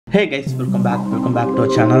Hey guys, welcome back to our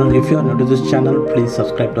channel. If you are new to this channel, please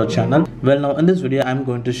subscribe to our channel. Well, now in this video I'm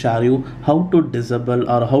going to share you how to disable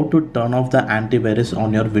or how to turn off the antivirus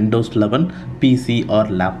on your Windows 11 PC or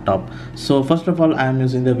laptop. So first of all, I am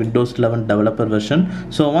using the Windows 11 developer version.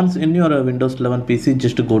 So once in your Windows 11 PC,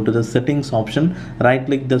 just to go to the settings option, right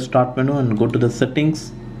click the start menu and go to the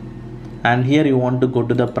settings, and here you want to go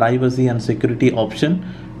to the privacy and security option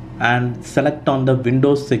and select on the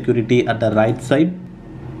Windows security at the right side.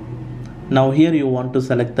 Now here you want to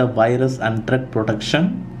select the virus and threat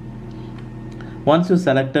protection. Once you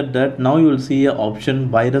selected that, now you will see a option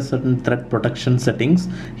virus and threat protection settings.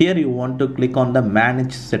 Here you want to click on the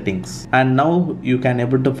manage settings, and now you can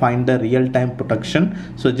able to find the real-time protection.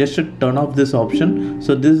 So just to turn off this option.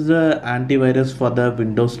 So this is the antivirus for the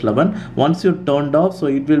Windows 11. Once you turned off, so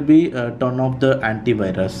it will be turn off the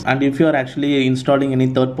antivirus. And if you are actually installing any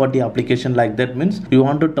third-party application like that, means you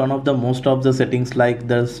want to turn off the most of the settings like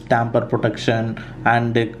the tamper protection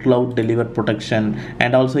and the cloud delivered protection,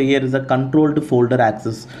 and also here is a controlled folder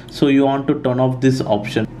access. So you want to turn off this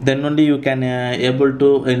option, then only you can able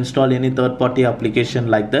to install any third-party application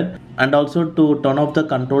like that. And also to turn off the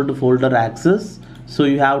controlled folder access, so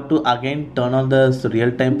you have to again turn on the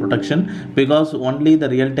real-time protection, because only the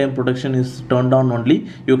real-time protection is turned on, only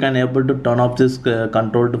you can able to turn off this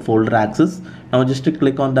controlled folder access. Now just to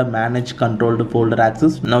click on the manage controlled folder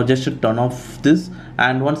access. Now just to turn off this,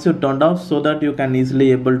 and once you turned off, so that you can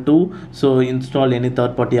easily able to install any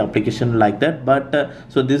third-party application like that. But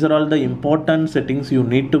so these are all the important settings you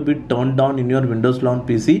need to be turned on in your Windows 11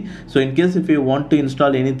 PC. So in case if you want to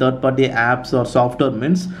install any third-party apps or software,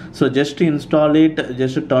 means so just to install it,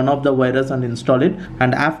 just to turn off the virus and install it,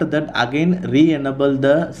 and after that again re-enable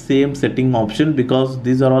the same setting option, because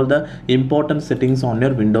these are all the important settings on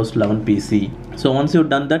your Windows 11 PC. So once you've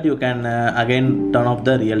done that, you can again turn off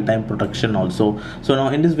the real-time protection also. So now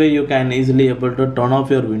in this way you can easily able to turn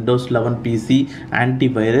off your Windows 11 PC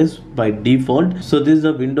antivirus by default. So this is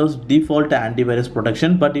the Windows default antivirus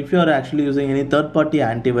protection, but if you are actually using any third-party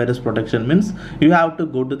antivirus protection, means you have to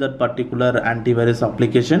go to that particular antivirus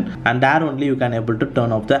application, and there only you can able to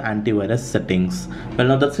turn off the antivirus settings. Well,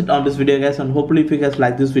 now that's it on this video guys, and hopefully if you guys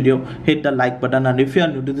like this video, hit the like button, and if you are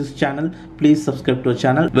new to this channel, please subscribe to our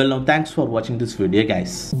channel. Well, now thanks for watching this video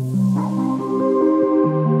guys.